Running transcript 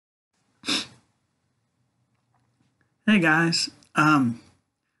Hey guys,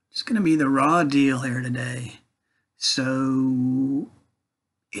 just gonna be the raw deal here today. So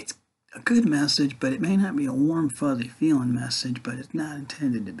it's a good message, but it may not be a warm, fuzzy feeling message, but it's not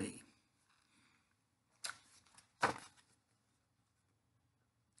intended to be.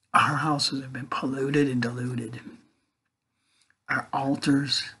 Our houses have been polluted and diluted. Our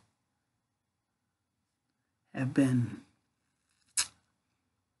altars have been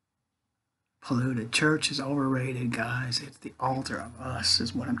polluted. Church is overrated, guys. It's the altar of us,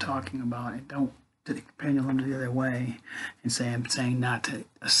 is what I'm talking about. And don't to the pendulum the other way and say I'm saying not to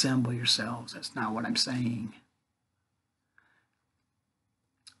assemble yourselves. That's not what I'm saying.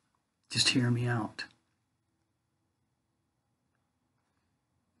 Just hear me out.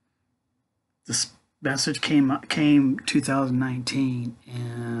 This message came 2019,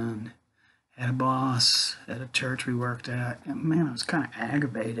 and had a boss at a church we worked at, and man, I was kind of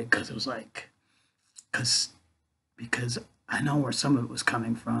aggravated because it was like, because I know where some of it was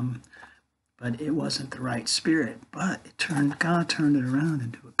coming from, but it wasn't the right spirit. But God turned it around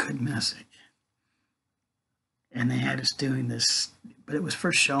into a good message, and they had us doing this, but it was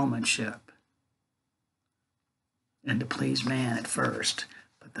for showmanship and to please man at first.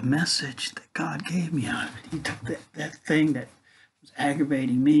 But the message that God gave me out of it, He took that thing that was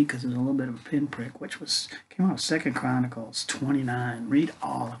aggravating me because it was a little bit of a pinprick, which came out of 2 Chronicles 29. Read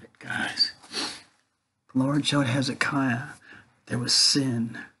all of it, guys. The Lord showed Hezekiah there was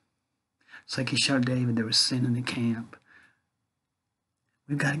sin. It's like He showed David there was sin in the camp.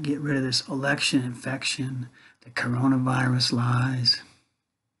 We've got to get rid of this election infection, the coronavirus lies.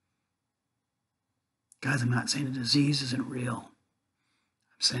 Guys, I'm not saying the disease isn't real.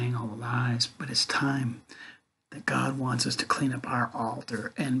 I'm saying all the lies, but it's time that God wants us to clean up our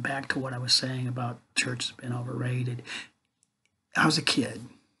altar. And back to what I was saying about church has been overrated. I was a kid.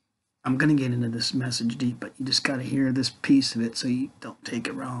 I'm going to get into this message deep, but you just got to hear this piece of it so you don't take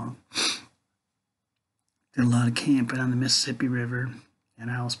it wrong. Did a lot of camping on the Mississippi River and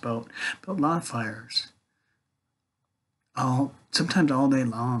houseboat. Built a lot of fires. Sometimes all day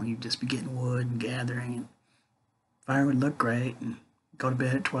long, you'd just be getting wood and gathering, and fire would look great, and go to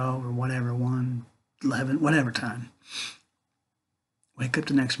bed at 12 or whatever, 1, 11, whatever time. Wake up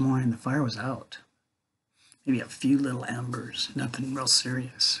the next morning, the fire was out. Maybe a few little embers, nothing real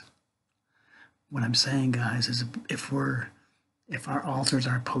serious. What I'm saying, guys, is if our altars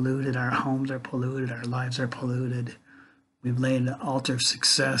are polluted, our homes are polluted, our lives are polluted, we've laid an altar of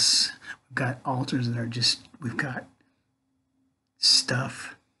success. We've got altars that are we've got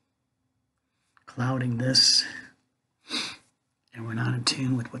stuff clouding this, and we're not in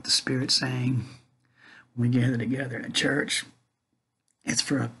tune with what the Spirit's saying. When we gather together in a church, it's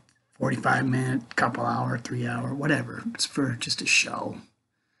for a 45-minute, couple hour, 3-hour, whatever. It's for just a show.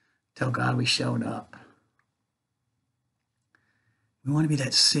 Tell God we showed up. We want to be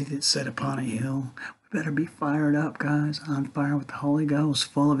that city that's set upon a hill. We better be fired up, guys, on fire with the Holy Ghost,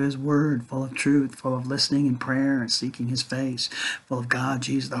 full of His Word, full of truth, full of listening and prayer and seeking His face, full of God,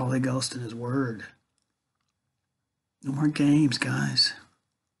 Jesus, the Holy Ghost, and His Word. No more games, guys.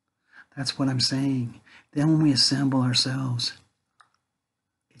 That's what I'm saying. Then when we assemble ourselves,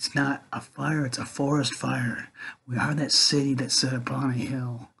 it's not a fire, it's a forest fire. We are that city that's set upon a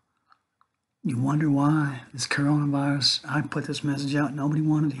hill. You wonder why this coronavirus, I put this message out, nobody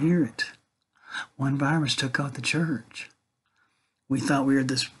wanted to hear it. One virus took out the church. We thought we were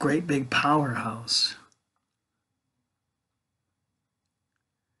this great big powerhouse.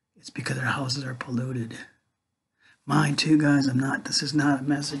 It's because our houses are polluted. Mine too, guys. This is not a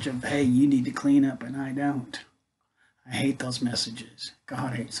message of, hey, you need to clean up, and I don't. I hate those messages.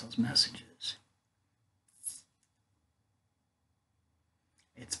 God hates those messages.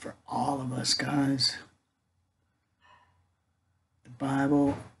 It's for all of us, guys. The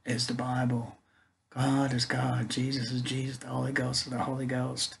Bible is the Bible. God is God. Jesus is Jesus. The Holy Ghost is the Holy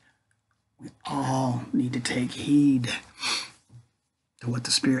Ghost. We all need to take heed to what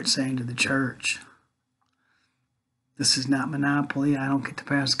the Spirit's saying to the church. This is not Monopoly. I don't get to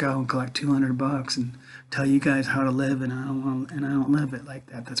pass go and collect $200 and tell you guys how to live, and I don't live it like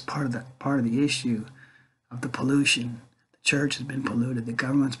that. That's part of the issue of the pollution. The church has been polluted. The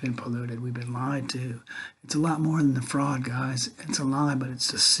government's been polluted. We've been lied to. It's a lot more than the fraud, guys. It's a lie, but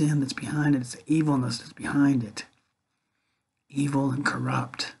it's the sin that's behind it. It's the evilness that's behind it. Evil and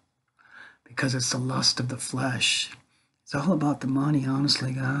corrupt, because it's the lust of the flesh. It's all about the money,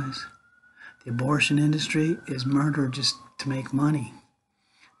 honestly, guys. The abortion industry is murder just to make money.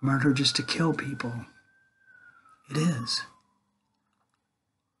 Murder just to kill people. It is.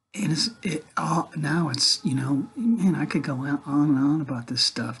 And now it's, man, I could go on and on about this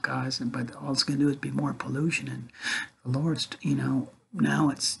stuff, guys, but all it's going to do is be more pollution. And the Lord's, now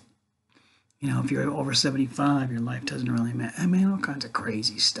it's, if you're over 75, your life doesn't really matter. I mean, all kinds of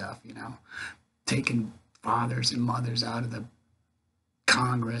crazy stuff, taking fathers and mothers out of the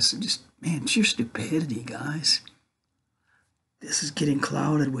Congress and just, man, sheer stupidity, guys. This is getting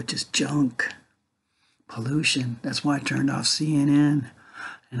clouded with just junk, pollution. That's why I turned off CNN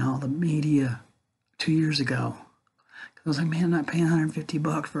and all the media 2 years ago. I was like, man, I'm not paying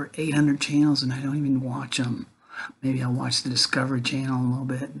 $150 for 800 channels and I don't even watch them. Maybe I'll watch the Discovery Channel a little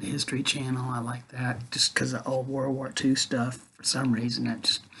bit, the History Channel. I like that just because of old World War II stuff. For some reason,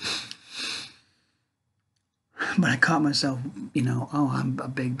 but I caught myself, I'm a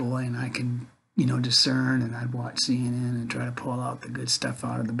big boy and I can, discern, and I'd watch CNN and try to pull out the good stuff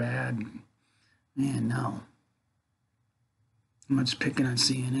out of the bad. And, man, no. I'm not just picking on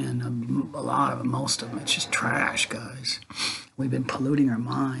CNN. A lot of it, most of them, it's just trash, guys. We've been polluting our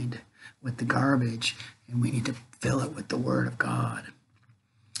mind with the garbage, and we need to fill it with the Word of God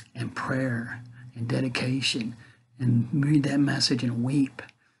and prayer and dedication and read that message and weep.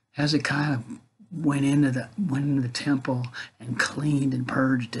 Hezekiah went into the temple and cleaned and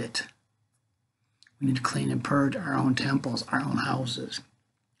purged it. We need to clean and purge our own temples, our own houses,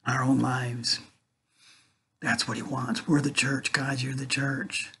 our own lives. That's what he wants. We're the church, guys. You're the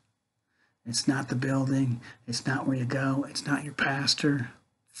church. It's not the building. It's not where you go. It's not your pastor.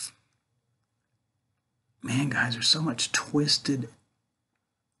 Man, guys, there's so much twisted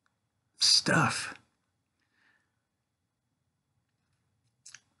stuff.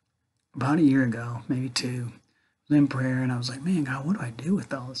 About a year ago, maybe two, I was in prayer and I was like, man, God, what do I do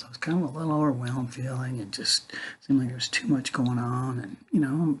with all this? I was kind of a little overwhelmed feeling. It just seemed like there was too much going on.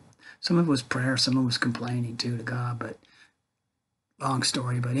 And, some of it was prayer, some of it was complaining too to God, but long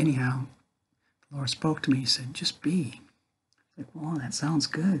story. But anyhow, the Lord spoke to me. He said, just be. Like, well, that sounds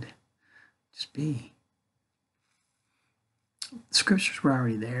good. Just be. The scriptures were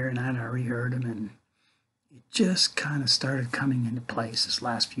already there and I'd already heard them, and it just kind of started coming into place this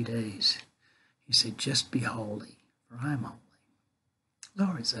last few days. He said, just be holy, for I am holy. It was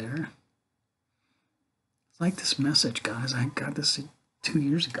always there. It's like this message, guys. I got this 2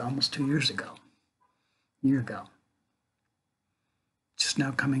 years ago, almost 2 years ago, a year ago. Just now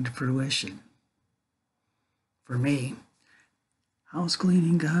coming to fruition. For me, house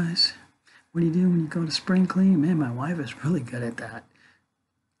cleaning, guys. What do you do when you go to spring clean? Man, my wife is really good at that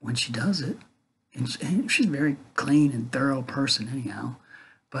when she does it. And she's a very clean and thorough person anyhow.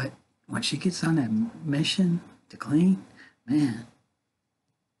 But when she gets on that mission to clean, man,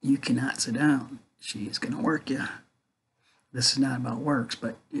 you cannot sit down. She is going to work you. This is not about works,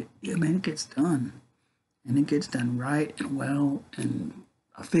 but it gets done. And it gets done right and well and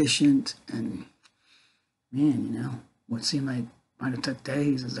efficient. And, man, what seemed like might have took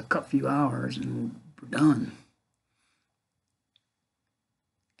days is a few hours and we're done.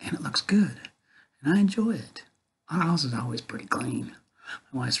 And it looks good. And I enjoy it. Our house is always pretty clean.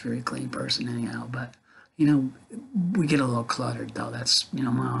 My wife's a very clean person anyhow, but, we get a little cluttered though. That's, my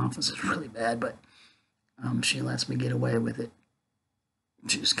office is really bad, but she lets me get away with it.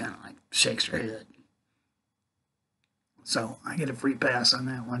 She just kind of like shakes her head. So I get a free pass on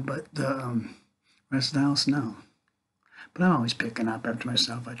that one, but the rest of the house, no. But I'm always picking up after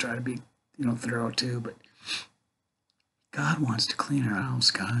myself. I try to be, thorough too, but God wants to clean our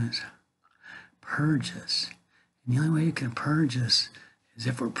house, guys. Purge us. And the only way you can purge us is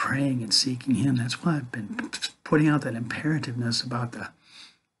if we're praying and seeking Him. That's why I've been putting out that imperativeness about the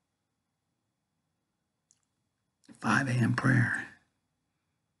 5 a.m. prayer.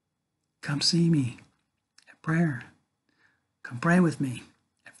 Come see me at prayer. Come pray with me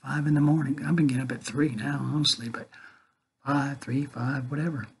at 5 in the morning. I've been getting up at 3 now, honestly, but 5, 3, 5,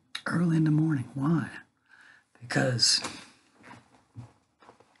 whatever. Early in the morning. Why? Because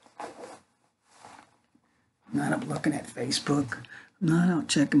I'm not up looking at Facebook. I'm not out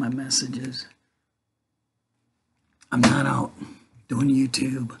checking my messages. I'm not out doing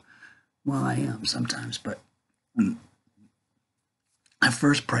YouTube. Well, I am sometimes, but I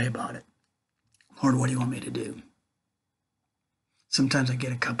first pray about it. Lord, what do you want me to do? Sometimes I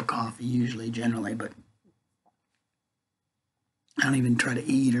get a cup of coffee, generally, but I don't even try to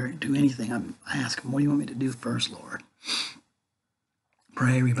eat or do anything. I ask Him, what do you want me to do first, Lord?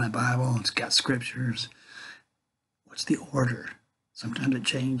 Pray, read my Bible. It's got scriptures. What's the order? Sometimes it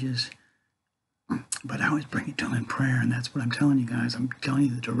changes. But I always bring it to Him in prayer, and that's what I'm telling you guys. I'm telling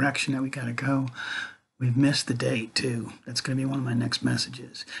you the direction that we got to go. We've missed the date, too. That's going to be one of my next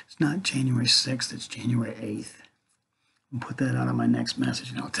messages. It's not January 6th. It's January 8th. I'll put that out on my next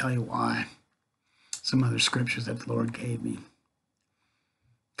message, and I'll tell you why. Some other scriptures that the Lord gave me.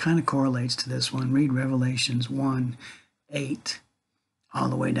 Kind of correlates to this one. Read Revelations 1:8 all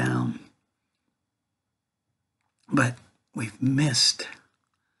the way down. But we've missed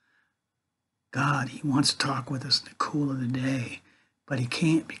God. He wants to talk with us in the cool of the day, but he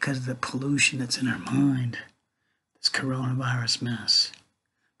can't because of the pollution that's in our mind. This coronavirus mess,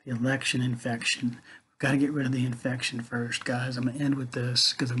 the election infection. We've got to get rid of the infection first, guys. I'm going to end with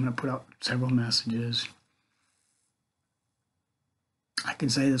this because I'm going to put out several messages. I can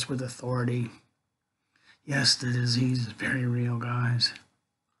say this with authority. Yes, the disease is very real, guys.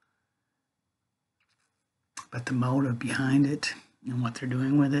 But the motive behind it and what they're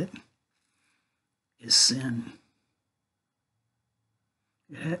doing with it is sin.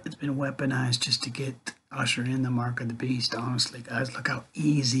 It's been weaponized just to usher in the mark of the beast, honestly, guys. Look how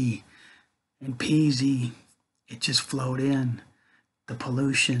easy and peasy it just flowed in. The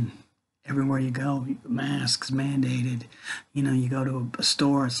pollution. Everywhere you go, masks mandated. You go to a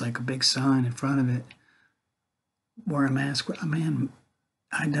store, it's like a big sign in front of it. Wear a mask. Man,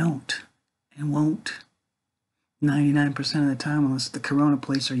 I don't and won't. 99% of the time, unless the corona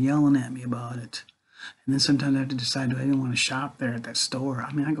police are yelling at me about it. And then sometimes I have to decide, do I even want to shop there at that store?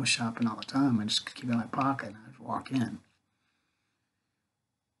 I mean, I go shopping all the time. I just keep it in my pocket and I just walk in.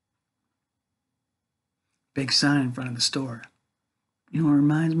 Big sign in front of the store. You know what it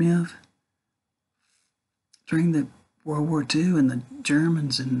reminds me of? During the World War II and the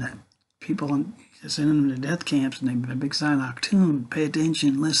Germans and the people sending them to death camps, and they have a big sign, Achtung, pay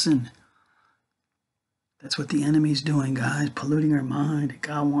attention, listen. That's what the enemy's doing, guys, polluting our mind.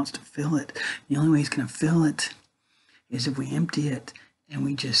 God wants to fill it. The only way he's going to fill it is if we empty it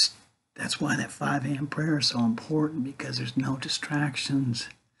and that's why that 5 a.m. prayer is so important, because there's no distractions.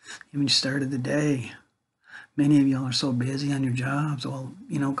 Even started the day. Many of y'all are so busy on your jobs. Well,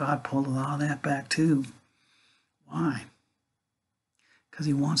 God pulled a lot of that back too. Why? Because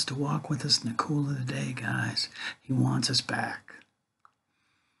he wants to walk with us in the cool of the day, guys. He wants us back.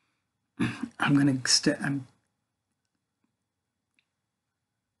 I'm going to stay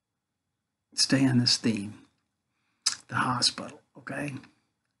on this theme. The hospital, okay?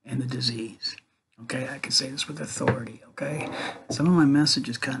 And the disease, okay? I can say this with authority, okay? Some of my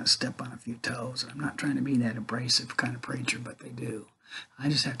messages kind of step on a few toes. I'm not trying to be that abrasive kind of preacher, but they do. I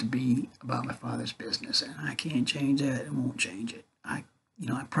just have to be about my Father's business, and I can't change that and won't change it. I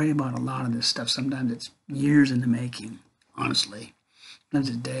pray about a lot of this stuff. Sometimes it's years in the making, honestly. Not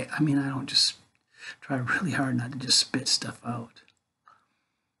a day. I don't just try really hard not to just spit stuff out.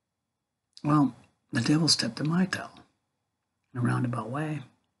 Well, the devil stepped on my toe in a roundabout way.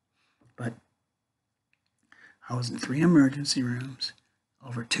 But I was in 3 emergency rooms,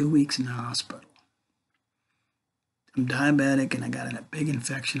 over 2 weeks in the hospital. I'm diabetic and I got a big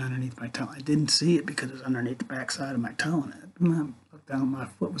infection underneath my toe. I didn't see it because it was underneath the backside of my toe. And I looked down, my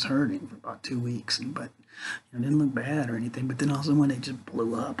foot was hurting for about 2 weeks. But it didn't look bad or anything. But then all of a sudden one day it just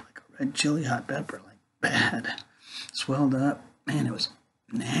blew up like a red chili hot pepper, like bad. Swelled up. Man, it was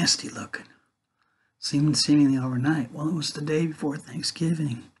nasty looking. Seemingly overnight. Well, it was the day before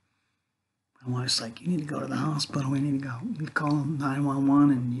Thanksgiving. My wife's like, you need to go to the hospital. We need to go. You need to call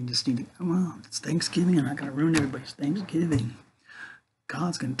 911 and you just need to, well, it's Thanksgiving. I'm not going to ruin everybody's Thanksgiving.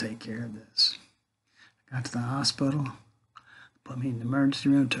 God's going to take care of this. I got to the hospital, put me in the emergency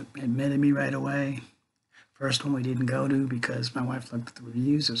room, admitted me right away. First one we didn't go to because my wife looked at the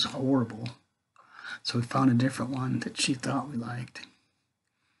reviews. It was horrible. So we found a different one that she thought we liked.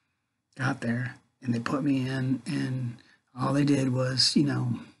 Got there and they put me in, and all they did was,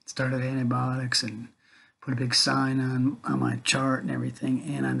 started antibiotics and put a big sign on my chart and everything,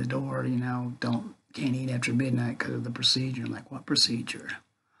 and on the door, can't eat after midnight because of the procedure. I'm like, what procedure?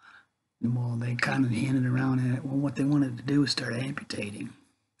 And well, they kind of hinted around at it. Well, what they wanted to do was start amputating.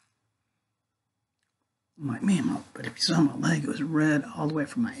 I'm like, man, but if you saw my leg, it was red all the way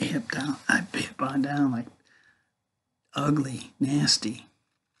from my hip on down, like ugly, nasty.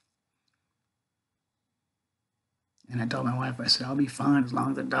 And I told my wife, I said, I'll be fine as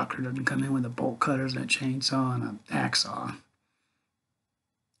long as the doctor doesn't come in with a bolt cutters and a chainsaw and an hacksaw.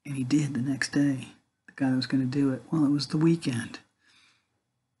 And he did the next day, the guy that was going to do it. Well, it was the weekend.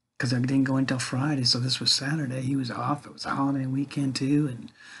 Because I didn't go until Friday, so this was Saturday. He was off. It was a holiday weekend, too.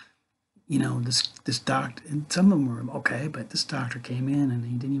 And, this doctor, and some of them were okay, but this doctor came in and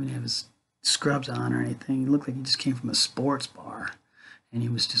he didn't even have his scrubs on or anything. He looked like he just came from a sports bar. And he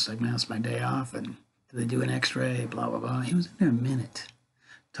was just like, man, it's my day off, and did they do an x-ray, blah, blah, blah. He was in there a minute.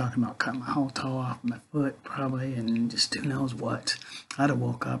 talking about cutting my whole toe off my foot probably, and just who knows what. I'd have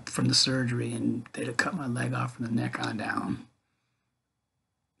woke up from the surgery and they'd have cut my leg off from the neck on down.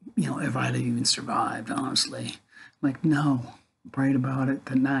 If I'd have even survived, honestly. Like, no. Prayed about it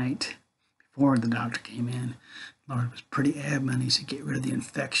the night before the doctor came in. Lord was pretty adamant. He said, get rid of the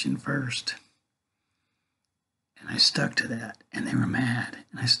infection first. And I stuck to that, and they were mad.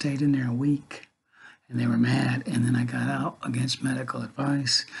 And I stayed in there a week, and they were mad. And then I got out against medical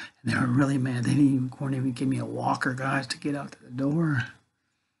advice, and they were really mad. They weren't even give me a walker, guys, to get out to the door,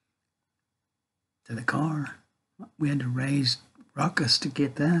 to the car. We had to raise ruckus to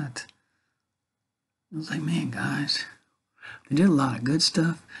get that. I was like, man, guys, they did a lot of good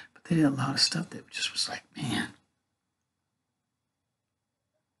stuff, but they did a lot of stuff that just was like, man.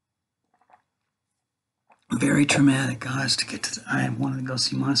 Very traumatic, guys, to get to. I wanted to go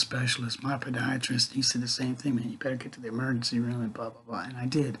see my specialist, my podiatrist. He said the same thing, man. You better get to the emergency room and blah, blah, blah. And I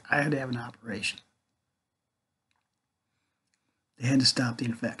did. I had to have an operation. They had to stop the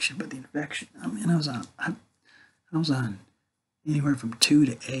infection, but the infection, I was on anywhere from 2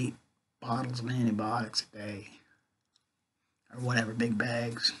 to 8 bottles of antibiotics a day, or whatever, big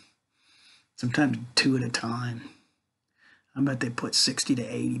bags. Sometimes 2 at a time. I bet they put 60 to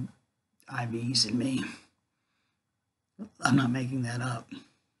 80 IVs in me. I'm not making that up.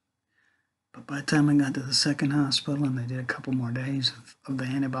 But by the time I got to the second hospital and they did a couple more days of the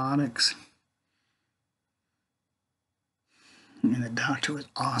antibiotics, and the doctor was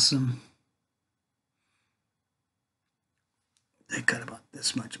awesome, they cut about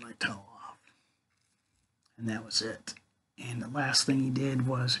this much of my toe off. And that was it. And the last thing he did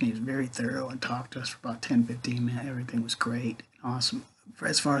was, he was very thorough and talked to us for about 10, 15 minutes. Everything was great and awesome.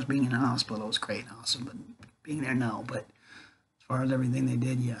 As far as being in the hospital, it was great and awesome. But being there, no. But as far as everything they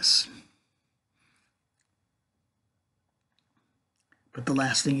did, yes. But the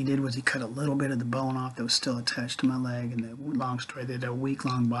last thing he did was he cut a little bit of the bone off that was still attached to my leg. And the long story, they did a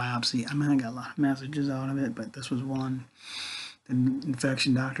week-long biopsy. I mean, I got a lot of messages out of it, but this was one. The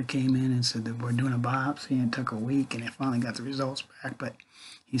infection doctor came in and said that we're doing a biopsy, and it took a week, and they finally got the results back. But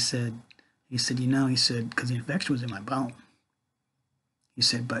he said, because the infection was in my bone. He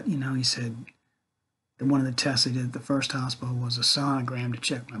said, but, he said that one of the tests they did at the first hospital was a sonogram to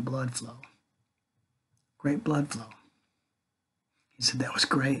check my blood flow. Great blood flow. He said that was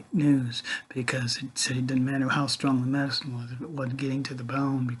great news, because it said it didn't matter how strong the medicine was if it wasn't getting to the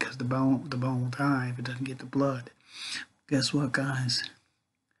bone, because the bone will die if it doesn't get the blood. Guess what, guys?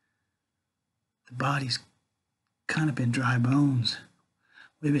 The body's kind of been dry bones.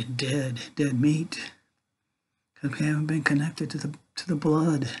 We've been dead meat, because we haven't been connected to the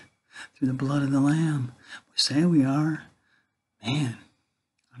blood, through the blood of the Lamb. We say we are. Man,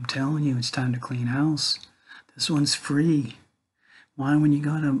 I'm telling you, it's time to clean house. This one's free. Why, when you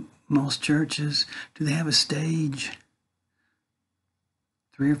go to most churches, do they have a stage?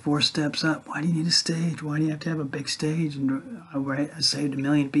 3 or 4 steps up. Why do you need a stage? Why do you have to have a big stage? And I saved 1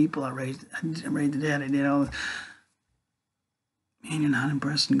 million people. I raised the dead. I did all this. Man, you're not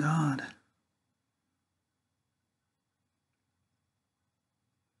impressing God.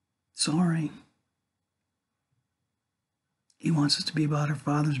 Sorry. He wants us to be about our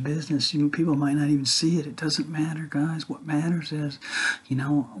Father's business. People might not even see it. It doesn't matter, guys. What matters is,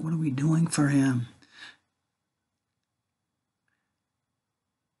 what are we doing for Him?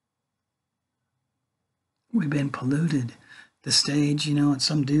 We've been polluted. The stage, it's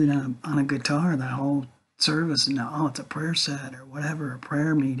some dude on a guitar the whole service, and it's a prayer set or whatever, a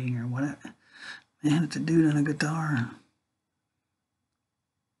prayer meeting or whatever. Man, it's a dude on a guitar.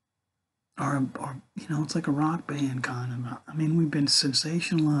 Or it's like a rock band kind of. I mean, we've been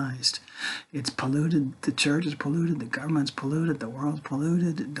sensationalized. It's polluted. The church is polluted. The government's polluted. The world's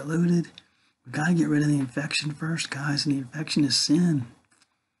polluted, diluted. We've got to get rid of the infection first, guys, and the infection is sin.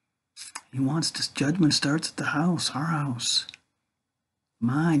 He wants this judgment starts at the house, our house.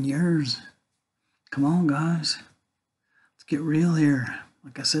 Mine, yours. Come on, guys. Let's get real here.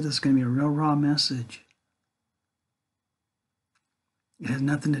 Like I said, this is going to be a real raw message. It has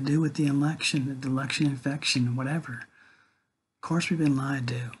nothing to do with the election infection, whatever. Of course we've been lied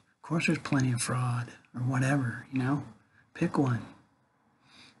to. Of course there's plenty of fraud or whatever, Pick one.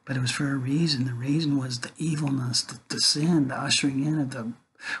 But it was for a reason. The reason was the evilness, the sin, the ushering in of the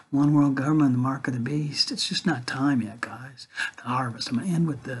one world government, the mark of the beast. It's just not time yet, guys. The harvest. I'm going to end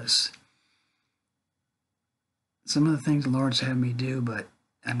with this. Some of the things the Lord's had me do, but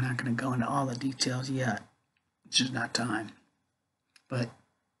I'm not going to go into all the details yet. It's just not time. But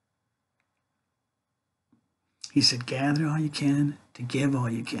He said, gather all you can to give all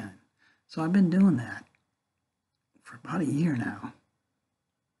you can. So I've been doing that for about a year now.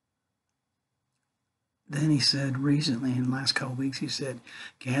 then he said recently, in the last couple of weeks, he said,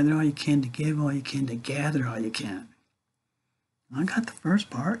 gather all you can, to give all you can, to gather all you can. I got the first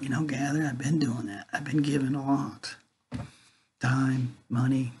part, gather. I've been doing that. I've been giving a lot. Time,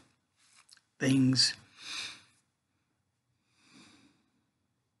 money, things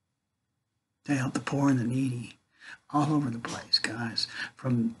to help the poor and the needy all over the place, guys.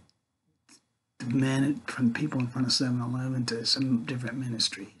 From the men, from people in front of 7-Eleven to some different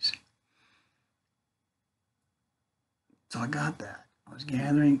ministries. So I got that. I was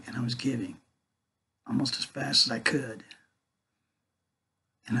gathering and I was giving almost as fast as I could.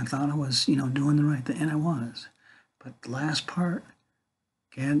 And I thought I was, doing the right thing, and I was. But the last part,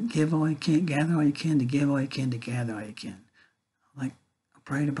 give all you can, gather all you can, to give all you can, to gather all you can. I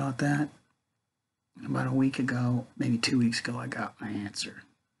prayed about that. And about a week ago, maybe 2 weeks ago, I got my answer.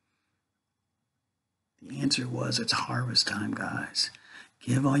 The answer was, it's harvest time, guys.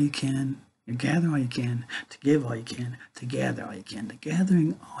 Give all you can, you gather all you can, to give all you can, to gather all you can. The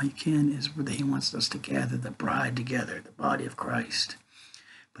gathering all you can is where he wants us to gather the bride together, the body of Christ.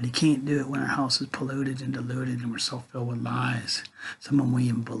 But he can't do it when our house is polluted and diluted and we're so filled with lies. Some of them we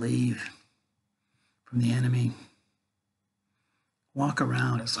even believe from the enemy. Walk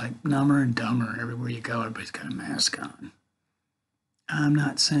around, it's like dumber and dumber. Everywhere you go, everybody's got a mask on. I'm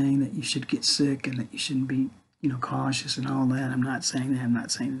not saying that you should get sick and that you shouldn't be, cautious and all that. I'm not saying that. I'm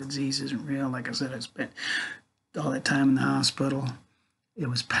not saying the disease isn't real. Like I said, I spent all that time in the hospital. It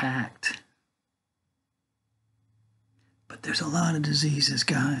was packed. But there's a lot of diseases,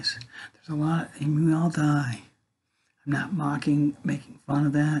 guys. There's a lot, and we all die. I'm not mocking, making fun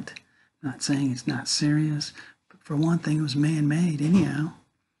of that. I'm not saying it's not serious. But for one thing, it was man-made anyhow.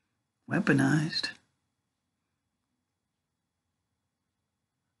 Weaponized.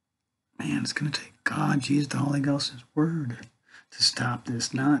 Man, it's going to take God, Jesus, the Holy Ghost, His Word to stop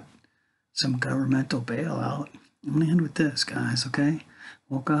this, not some governmental bailout. I'm going to end with this, guys, okay?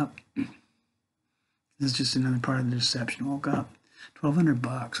 Woke up. This is just another part of the deception. Woke up,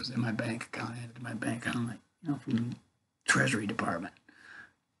 $1,200 was in my bank account. I added to my bank account, from the Treasury Department.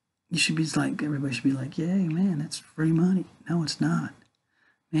 You should be like, everybody should be like, yay, man, that's free money. No, it's not.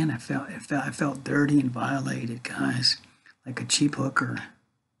 Man, I felt dirty and violated, guys, like a cheap hooker.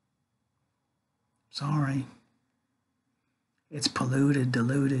 Sorry. It's polluted,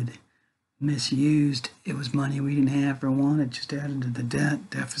 diluted, misused. It was money we didn't have or wanted, just added to the debt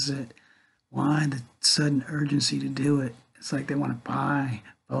deficit. Why the sudden urgency to do it? It's like they want to buy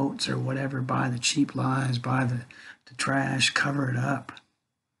votes or whatever, buy the cheap lies, buy the trash, cover it up.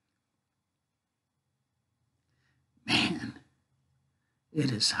 Man,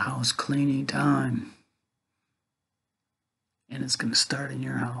 it is house cleaning time. And it's going to start in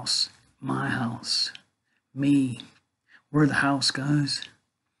your house, my house, me. We're the house, guys.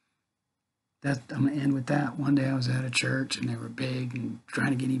 I'm going to end with that. One day I was at a church and they were big and trying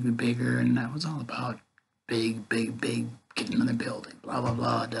to get even bigger, and that was all about big, getting in the building, blah, blah,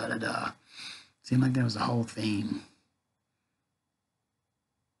 blah, da, da, da. Seemed like that was the whole theme.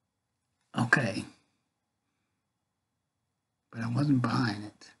 Okay. But I wasn't buying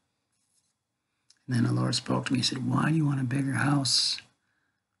it. And then the Lord spoke to me. He said, why do you want a bigger house?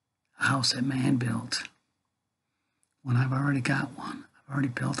 A house that man built. When I've already got one. I've already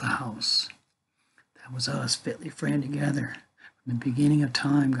built a house. That was us, fitly framed together from the beginning of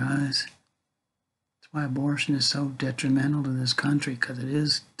time, guys. That's why abortion is so detrimental to this country, because it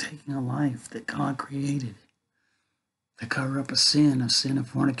is taking a life that God created to cover up a sin of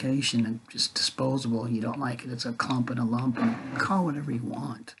fornication, and just disposable. You don't like it, it's a clump and a lump, and call whatever you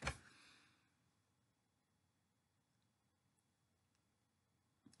want.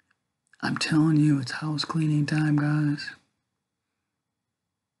 I'm telling you, it's house cleaning time, guys.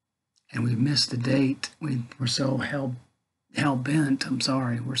 And we've missed the date. We're so hell-bent,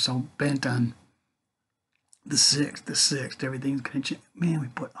 we're so bent on the 6th, everything's going to change. Man, we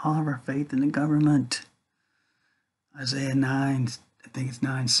put all of our faith in the government. Isaiah 9, I think it's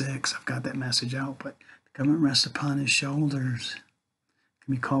 9:6, I've got that message out, but the government rests upon his shoulders.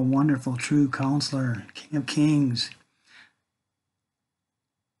 Can be called Wonderful, True Counselor, King of Kings.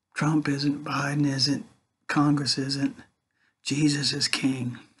 Trump isn't, Biden isn't, Congress isn't. Jesus is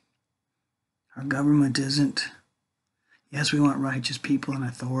King. Our government isn't. Yes, we want righteous people in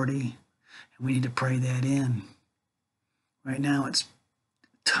authority, and we need to pray that in. Right now, it's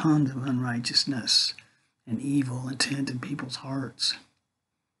tons of unrighteousness and evil intent in people's hearts.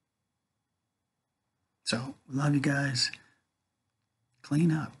 So, love you guys.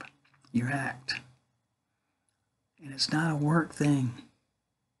 Clean up your act. And it's not a work thing.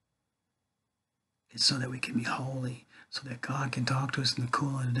 It's so that we can be holy, so that God can talk to us in the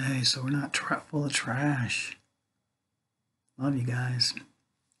cool of the day, so we're not full of trash. Love you guys.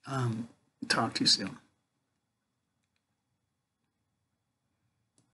 Talk to you soon.